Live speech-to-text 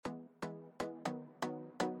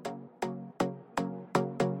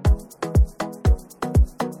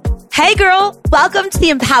Hey girl, welcome to the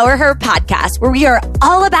Empower Her podcast, where we are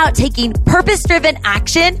all about taking purpose-driven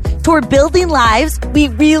action toward building lives we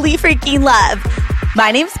really freaking love. My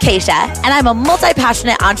name's Keisha, and I'm a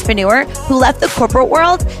multi-passionate entrepreneur who left the corporate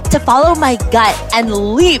world to follow my gut and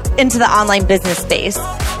leap into the online business space.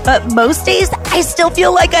 But most days, I still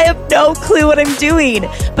feel like I have no clue what I'm doing.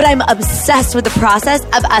 But I'm obsessed with the process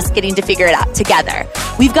of us getting to figure it out together.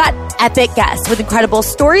 We've got epic guests with incredible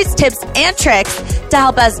stories, tips, and tricks to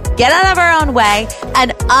help us get out of our own way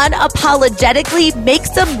and unapologetically make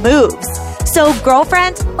some moves. So,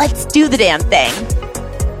 girlfriend, let's do the damn thing.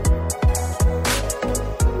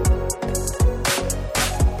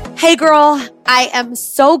 Hey girl, I am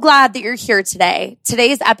so glad that you're here today.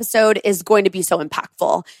 Today's episode is going to be so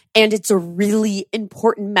impactful, and it's a really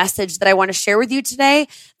important message that I want to share with you today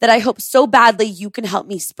that I hope so badly you can help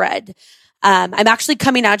me spread. I'm actually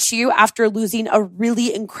coming at you after losing a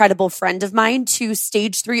really incredible friend of mine to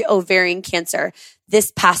stage 3 ovarian cancer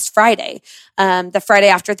this past Friday, the Friday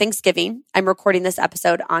after Thanksgiving. I'm recording this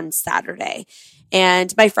episode on Saturday.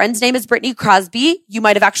 And my friend's name is Brittany Crosby. You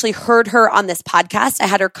might have actually heard her on this podcast. I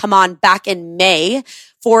had her come on back in May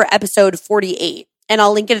for episode 48. And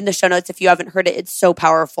I'll link it in the show notes if you haven't heard it. It's so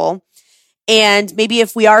powerful. And maybe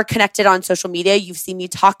if we are connected on social media, you've seen me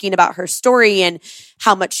talking about her story and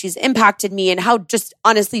how much she's impacted me and how just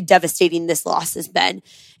honestly devastating this loss has been.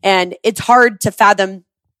 And it's hard to fathom.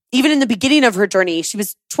 Even in the beginning of her journey, she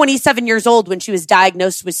was 27 years old when she was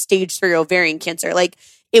diagnosed with stage 3 ovarian cancer. Like,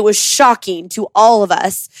 it was shocking to all of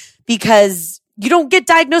us because you don't get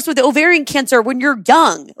diagnosed with ovarian cancer when you're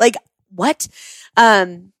young. Like, what?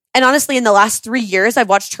 And honestly, in the last 3 years, I've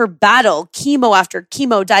watched her battle chemo after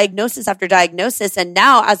chemo, diagnosis after diagnosis. And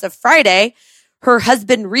now, as of Friday, her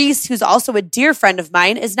husband, Reese, who's also a dear friend of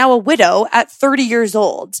mine, is now a widow at 30 years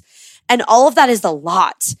old. And all of that is a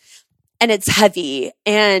lot. And it's heavy.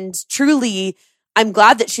 And truly, I'm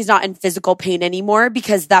glad that she's not in physical pain anymore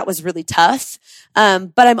because that was really tough.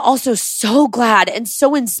 But I'm also so glad and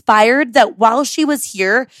so inspired that while she was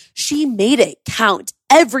here, she made it count.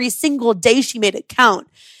 Every single day she made it count.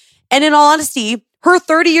 And in all honesty, her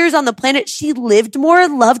 30 years on the planet, she lived more,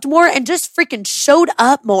 loved more, and just freaking showed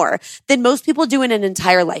up more than most people do in an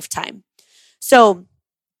entire lifetime. So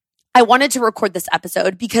I wanted to record this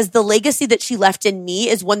episode because the legacy that she left in me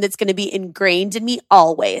is one that's going to be ingrained in me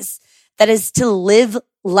always. That is to live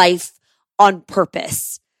life on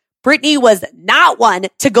purpose. Brittany was not one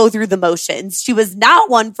to go through the motions. She was not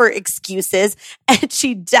one for excuses. And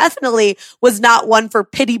she definitely was not one for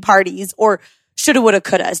pity parties or shoulda, woulda,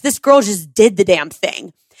 couldas. This girl just did the damn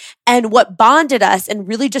thing. And what bonded us and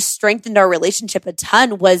really just strengthened our relationship a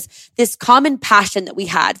ton was this common passion that we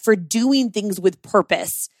had for doing things with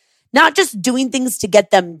purpose. Not just doing things to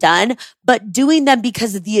get them done, but doing them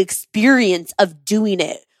because of the experience of doing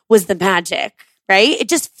it was the magic, right? It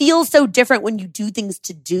just feels so different when you do things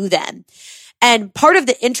to do them. And part of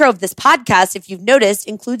the intro of this podcast, if you've noticed,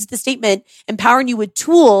 includes the statement, empowering you with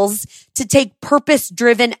tools to take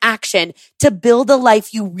purpose-driven action to build a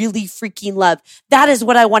life you really freaking love. That is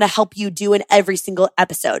what I want to help you do in every single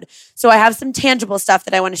episode. So I have some tangible stuff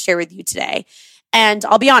that I want to share with you today. And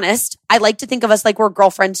I'll be honest, I like to think of us like we're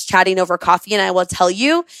girlfriends chatting over coffee. And I will tell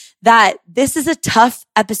you that this is a tough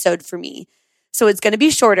episode for me. So it's going to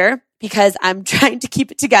be shorter because I'm trying to keep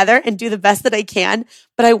it together and do the best that I can.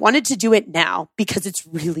 But I wanted to do it now because it's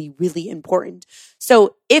really, really important.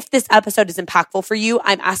 So if this episode is impactful for you,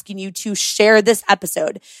 I'm asking you to share this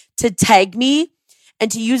episode, to tag me, and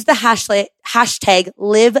to use the hashtag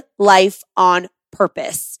live life on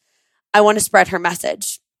purpose. I want to spread her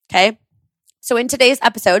message. Okay. So in today's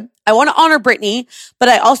episode, I want to honor Brittany, but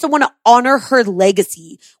I also want to honor her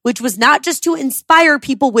legacy, which was not just to inspire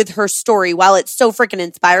people with her story. While it's so freaking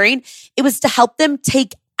inspiring, it was to help them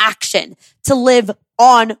take action, to live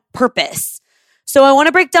on purpose. So I want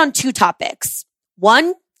to break down 2 topics.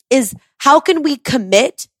 One is, how can we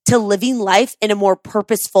commit to living life in a more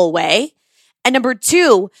purposeful way? And number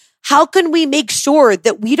 2, how can we make sure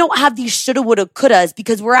that we don't have these shoulda, woulda, couldas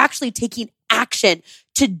because we're actually taking action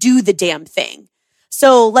to do the damn thing?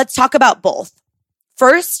 So let's talk about both.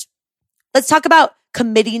 First, let's talk about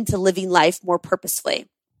committing to living life more purposefully.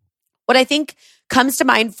 What I think comes to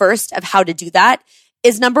mind first of how to do that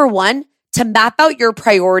is, number 1, to map out your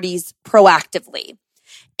priorities proactively.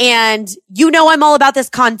 And you know I'm all about this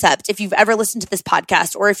concept if you've ever listened to this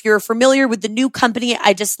podcast, or if you're familiar with the new company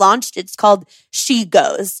I just launched. It's called She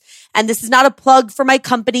Goes. And this is not a plug for my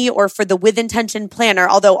company or for the With Intention Planner,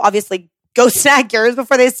 although obviously go snag yours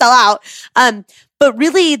before they sell out. But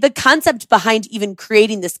really, the concept behind even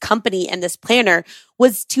creating this company and this planner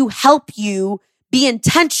was to help you be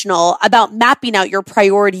intentional about mapping out your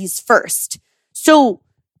priorities first. So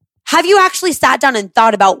have you actually sat down and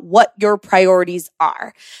thought about what your priorities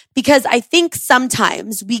are? Because I think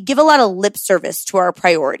sometimes we give a lot of lip service to our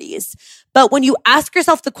priorities. But when you ask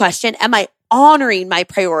yourself the question, am I honoring my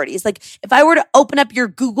priorities? Like if I were to open up your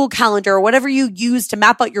Google Calendar or whatever you use to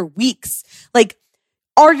map out your weeks, like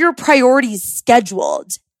are your priorities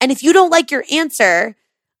scheduled? And if you don't like your answer,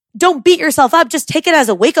 don't beat yourself up. Just take it as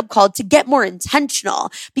a wake-up call to get more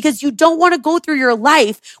intentional, because you don't want to go through your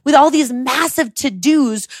life with all these massive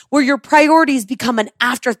to-dos where your priorities become an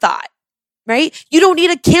afterthought, right? You don't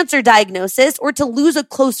need a cancer diagnosis or to lose a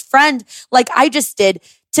close friend like I just did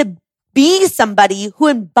to be somebody who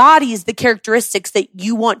embodies the characteristics that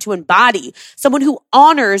you want to embody, someone who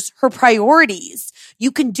honors her priorities.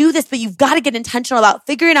 You can do this, but you've got to get intentional about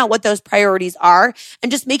figuring out what those priorities are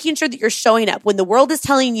and just making sure that you're showing up. When the world is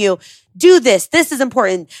telling you, do this, this is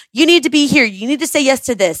important, you need to be here, you need to say yes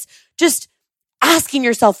to this, just asking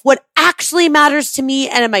yourself, what actually matters to me,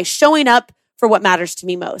 and am I showing up for what matters to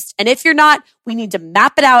me most? And if you're not, we need to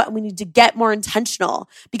map it out and we need to get more intentional,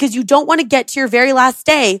 because you don't want to get to your very last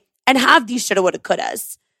day and have these shoulda, woulda,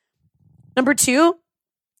 couldas. Number 2,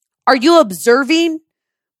 are you observing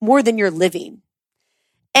more than you're living?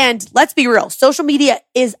 And let's be real, social media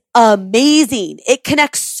is amazing. It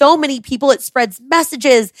connects so many people. It spreads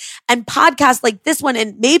messages and podcasts like this one.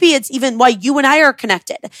 And maybe it's even why you and I are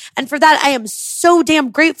connected. And for that, I am so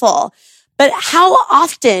damn grateful. But how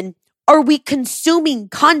often are we consuming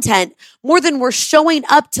content more than we're showing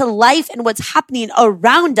up to life and what's happening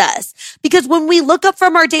around us? Because when we look up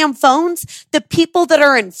from our damn phones, the people that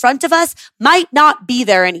are in front of us might not be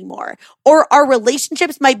there anymore. Or our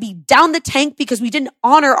relationships might be down the tank because we didn't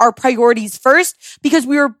honor our priorities first, because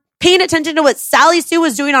we were paying attention to what Sally Sue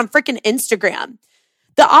was doing on freaking Instagram.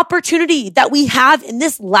 The opportunity that we have in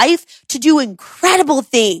this life to do incredible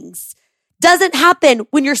things doesn't happen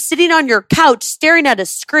when you're sitting on your couch staring at a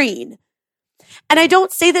screen. And I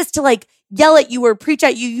don't say this to like yell at you or preach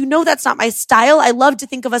at you. You know that's not my style. I love to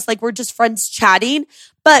think of us like we're just friends chatting,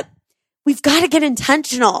 but we've got to get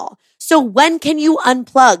intentional. So when can you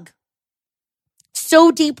unplug?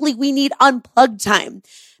 So deeply we need unplug time,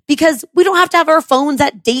 because we don't have to have our phones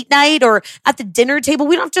at date night or at the dinner table.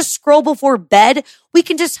 We don't have to scroll before bed. We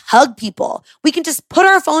can just hug people. We can just put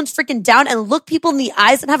our phones freaking down and look people in the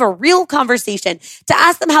eyes and have a real conversation to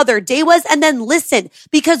ask them how their day was, and then listen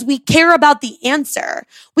because we care about the answer.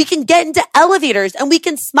 We can get into elevators and we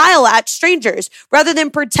can smile at strangers rather than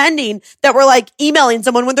pretending that we're like emailing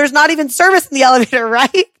someone when there's not even service in the elevator,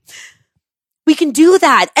 right? We can do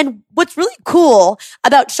that. And what's really cool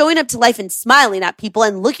about showing up to life and smiling at people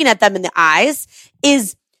and looking at them in the eyes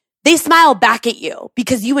is they smile back at you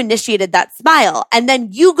because you initiated that smile. And then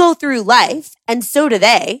you go through life, and so do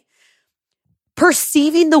they,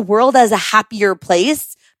 perceiving the world as a happier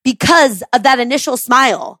place because of that initial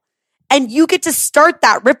smile. And you get to start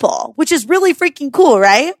that ripple, which is really freaking cool,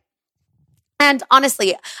 right? And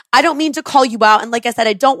honestly, I don't mean to call you out. And like I said,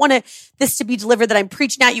 I don't want this to be delivered that I'm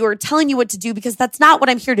preaching at you or telling you what to do, because that's not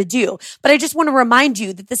what I'm here to do. But I just want to remind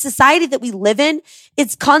you that the society that we live in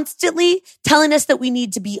is constantly telling us that we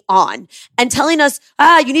need to be on and telling us,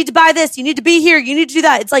 you need to buy this, you need to be here, you need to do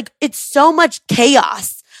that. It's like, it's so much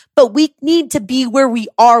chaos. But we need to be where we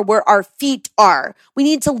are, where our feet are. We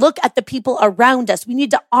need to look at the people around us. We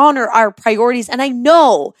need to honor our priorities. And I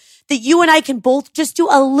know that you and I can both just do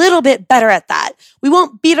a little bit better at that. We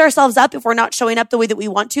won't beat ourselves up if we're not showing up the way that we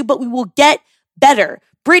want to, but we will get better.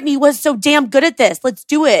 Brittany was so damn good at this. Let's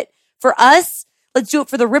do it for us. Let's do it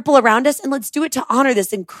for the ripple around us. And let's do it to honor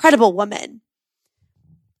this incredible woman.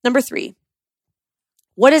 Number 3,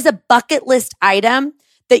 what is a bucket list item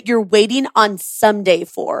that you're waiting on someday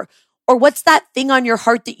for? Or what's that thing on your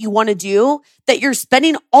heart that you want to do that you're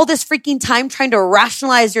spending all this freaking time trying to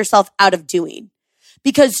rationalize yourself out of doing?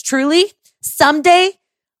 Because truly, someday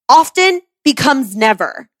often becomes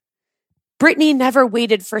never. Brittany never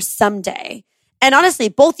waited for someday. And honestly,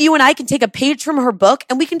 both you and I can take a page from her book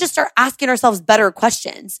and we can just start asking ourselves better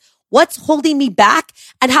questions. What's holding me back?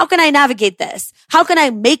 And how can I navigate this? How can I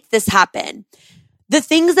make this happen? The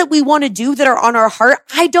things that we want to do that are on our heart,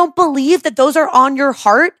 I don't believe that those are on your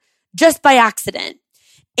heart just by accident.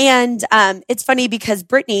 And it's funny because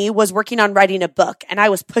Brittany was working on writing a book and I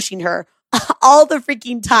was pushing her all the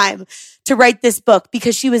freaking time to write this book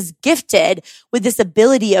because she was gifted with this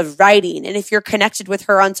ability of writing. And if you're connected with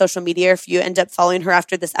her on social media, if you end up following her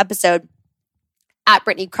after this episode, at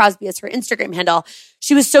Brittany Crosby is her Instagram handle.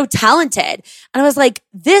 She was so talented. And I was like,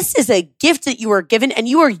 this is a gift that you were given and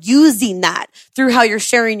you are using that through how you're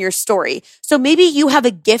sharing your story. So maybe you have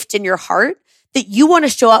a gift in your heart that you want to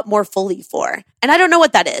show up more fully for. And I don't know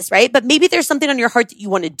what that is, right? But maybe there's something on your heart that you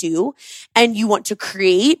want to do and you want to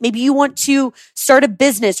create. Maybe you want to start a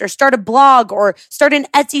business or start a blog or start an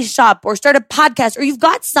Etsy shop or start a podcast, or you've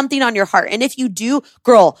got something on your heart. And if you do,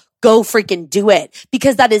 girl, go freaking do it,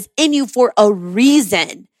 because that is in you for a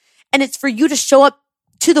reason. And it's for you to show up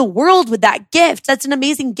to the world with that gift. That's an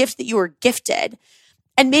amazing gift that you were gifted.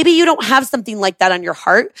 And maybe you don't have something like that on your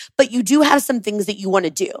heart, but you do have some things that you want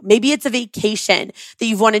to do. Maybe it's a vacation that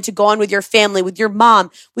you've wanted to go on with your family, with your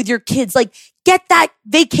mom, with your kids. Like, get that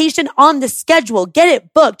vacation on the schedule, get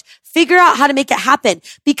it booked, figure out how to make it happen,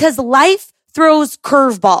 because life throws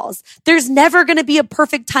curveballs. There's never going to be a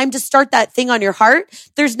perfect time to start that thing on your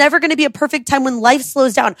heart. There's never going to be a perfect time when life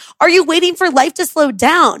slows down. Are you waiting for life to slow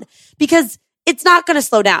down? Because it's not going to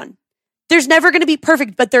slow down. There's never going to be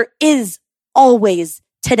perfect, but there is always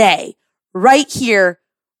today, right here,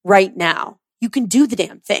 right now. You can do the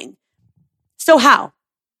damn thing. So how?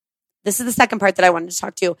 This is the second part that I wanted to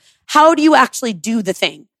talk to you. How do you actually do the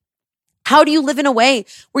thing? How do you live in a way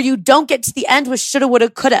where you don't get to the end with shoulda, woulda,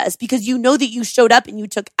 couldas, because you know that you showed up and you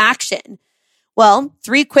took action? Well,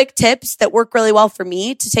 3 quick tips that work really well for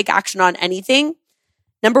me to take action on anything.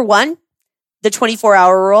 Number 1, the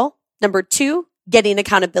 24-hour rule. Number 2, getting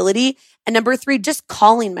accountability. And number 3, just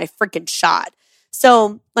calling my freaking shot.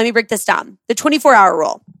 So let me break this down. The 24-hour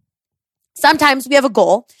rule. Sometimes we have a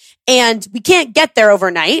goal and we can't get there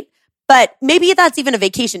overnight, but maybe that's even a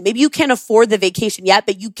vacation. Maybe you can't afford the vacation yet,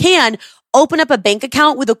 but you can open up a bank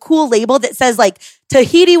account with a cool label that says like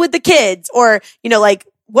Tahiti with the kids, or, like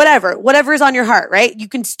whatever is on your heart, right? You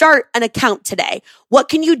can start an account today. What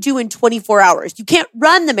can you do in 24 hours? You can't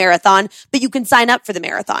run the marathon, but you can sign up for the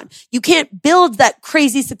marathon. You can't build that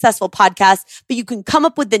crazy successful podcast, but you can come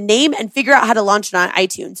up with the name and figure out how to launch it on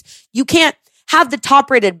iTunes. You can't have the top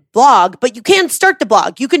rated blog, but you can start the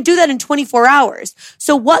blog. You can do that in 24 hours.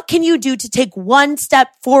 So what can you do to take one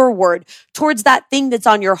step forward towards that thing that's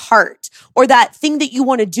on your heart, or that thing that you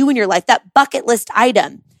want to do in your life, that bucket list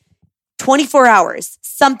item? 24 hours,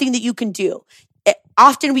 something that you can do.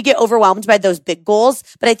 Often we get overwhelmed by those big goals,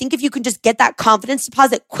 but I think if you can just get that confidence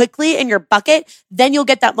deposit quickly in your bucket, then you'll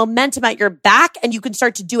get that momentum at your back and you can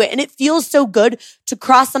start to do it. And it feels so good to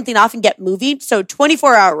cross something off and get moving. So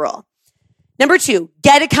 24-hour rule. Number 2,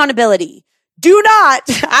 get accountability. Do not,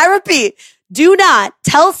 I repeat, do not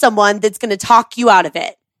tell someone that's going to talk you out of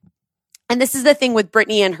it. And this is the thing with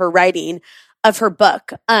Brittany and her writing of her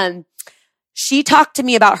book. She talked to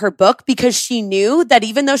me about her book because she knew that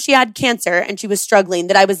even though she had cancer and she was struggling,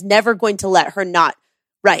 that I was never going to let her not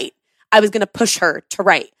write. I was going to push her to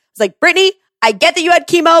write. I was like, Brittany, I get that you had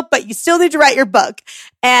chemo, but you still need to write your book,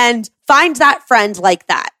 and find that friend like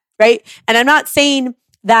that, right? And I'm not saying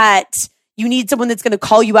that you need someone that's going to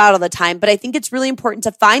call you out all the time, but I think it's really important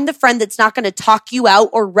to find the friend that's not going to talk you out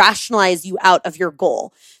or rationalize you out of your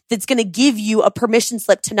goal, that's going to give you a permission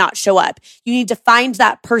slip to not show up. You need to find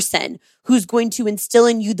that person who's going to instill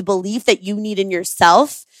in you the belief that you need in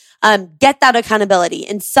yourself. Get that accountability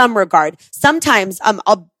in some regard. Sometimes,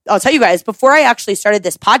 I'll tell you guys, before I actually started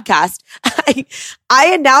this podcast, I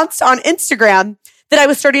announced on Instagram that I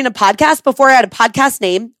was starting a podcast before I had a podcast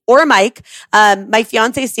name or a mic. My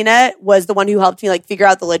fiance, Sina, was the one who helped me figure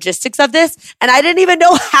out the logistics of this. And I didn't even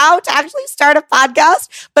know how to actually start a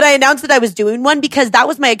podcast, but I announced that I was doing one because that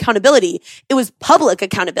was my accountability. It was public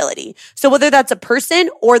accountability. So whether that's a person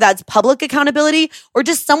or that's public accountability or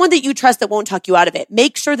just someone that you trust that won't talk you out of it,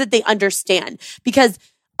 make sure that they understand, because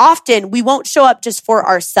often we won't show up just for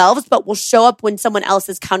ourselves, but we'll show up when someone else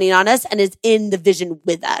is counting on us and is in the vision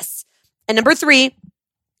with us. And number 3,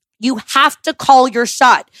 you have to call your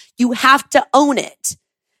shot. You have to own it.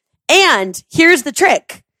 And here's the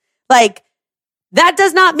trick. That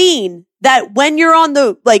does not mean that when you're on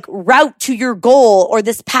the route to your goal or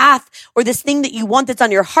this path or this thing that you want that's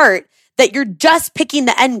on your heart, that you're just picking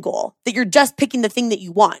the end goal, that you're just picking the thing that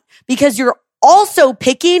you want, because you're also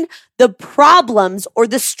picking the problems or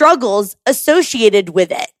the struggles associated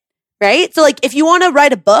with it. Right? So if you want to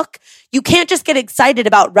write a book, you can't just get excited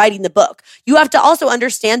about writing the book. You have to also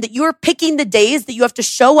understand that you are picking the days that you have to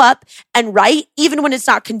show up and write, even when it's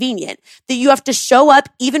not convenient, that you have to show up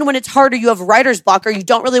even when it's hard, or you have writer's block, or you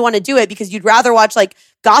don't really want to do it because you'd rather watch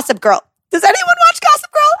Gossip Girl. Does anyone watch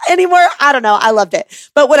Gossip Girl anymore? I don't know. I loved it.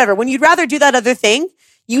 But whatever. When you'd rather do that other thing,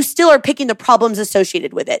 you still are picking the problems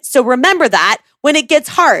associated with it. So remember that when it gets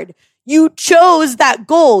hard, you chose that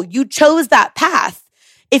goal. You chose that path.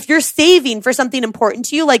 If you're saving for something important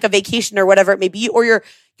to you, like a vacation or whatever it may be, or you're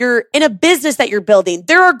you're in a business that you're building.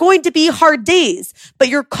 There are going to be hard days, but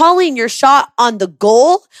you're calling your shot on the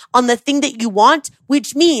goal, on the thing that you want,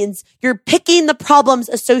 which means you're picking the problems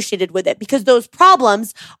associated with it, because those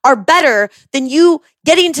problems are better than you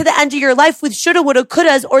getting to the end of your life with shoulda, woulda,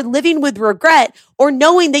 couldas, or living with regret, or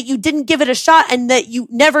knowing that you didn't give it a shot and that you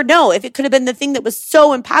never know if it could have been the thing that was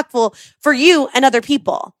so impactful for you and other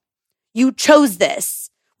people. You chose this,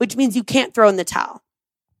 which means you can't throw in the towel.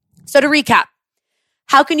 So to recap,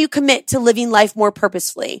 how can you commit to living life more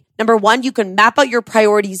purposefully? Number one, you can map out your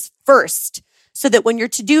priorities first so that when your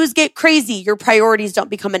to-dos get crazy, your priorities don't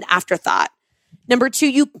become an afterthought. Number two,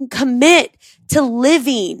 you can commit to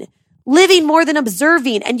living more than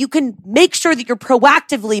observing, and you can make sure that you're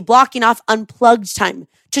proactively blocking off unplugged time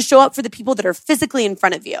to show up for the people that are physically in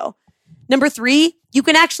front of you. Number three, you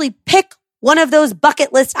can actually pick one of those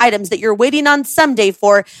bucket list items that you're waiting on someday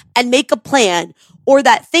for and make a plan, or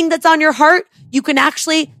that thing that's on your heart, you can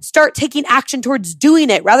actually start taking action towards doing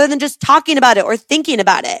it rather than just talking about it or thinking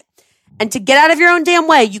about it. And to get out of your own damn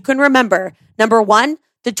way, you can remember, number one,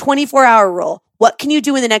 the 24-hour rule. What can you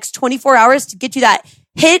do in the next 24 hours to get you that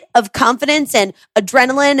hit of confidence and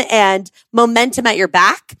adrenaline and momentum at your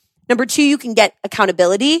back? Number two, you can get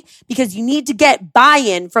accountability, because you need to get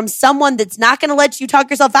buy-in from someone that's not going to let you talk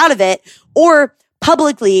yourself out of it, or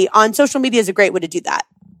publicly on social media is a great way to do that.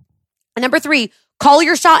 And number three, call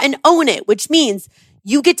your shot and own it, which means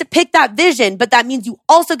you get to pick that vision, but that means you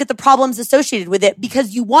also get the problems associated with it,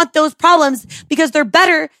 because you want those problems because they're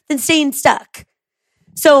better than staying stuck.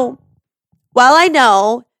 So while I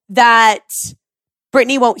know that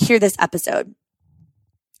Brittany won't hear this episode,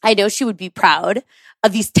 I know she would be proud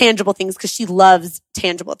of these tangible things, because she loves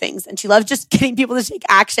tangible things and she loves just getting people to take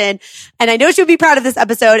action. And I know she would be proud of this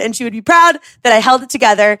episode, and she would be proud that I held it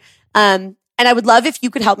together. And I would love if you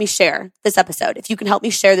could help me share this episode, if you can help me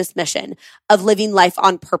share this mission of living life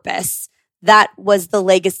on purpose. That was the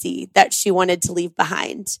legacy that she wanted to leave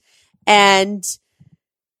behind. And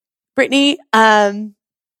Brittany, I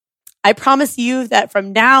promise you that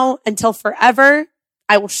from now until forever,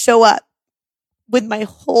 I will show up with my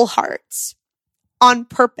whole heart on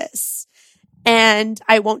purpose. And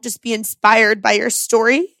I won't just be inspired by your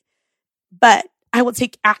story, but I will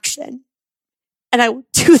take action. And I will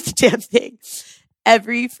do the damn thing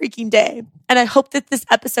every freaking day. And I hope that this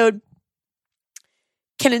episode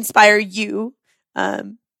can inspire you,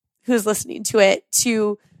 who's listening to it,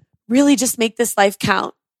 to really just make this life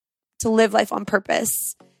count, to live life on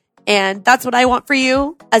purpose. And that's what I want for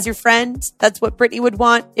you as your friend. That's what Brittany would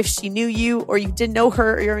want if she knew you, or you didn't know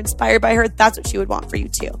her, or you're inspired by her. That's what she would want for you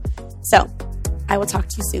too. So I will talk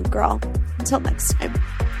to you soon, girl. Until next time.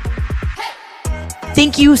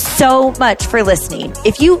 Thank you so much for listening.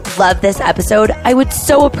 If you love this episode, I would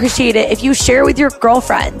so appreciate it if you share with your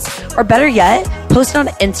girlfriends, or better yet, post it on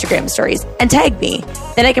Instagram stories and tag me.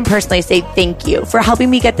 Then I can personally say thank you for helping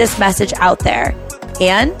me get this message out there.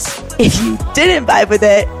 And if you didn't vibe with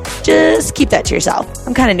it, just keep that to yourself.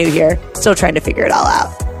 I'm kind of new here, still trying to figure it all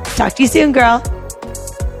out. Talk to you soon, girl.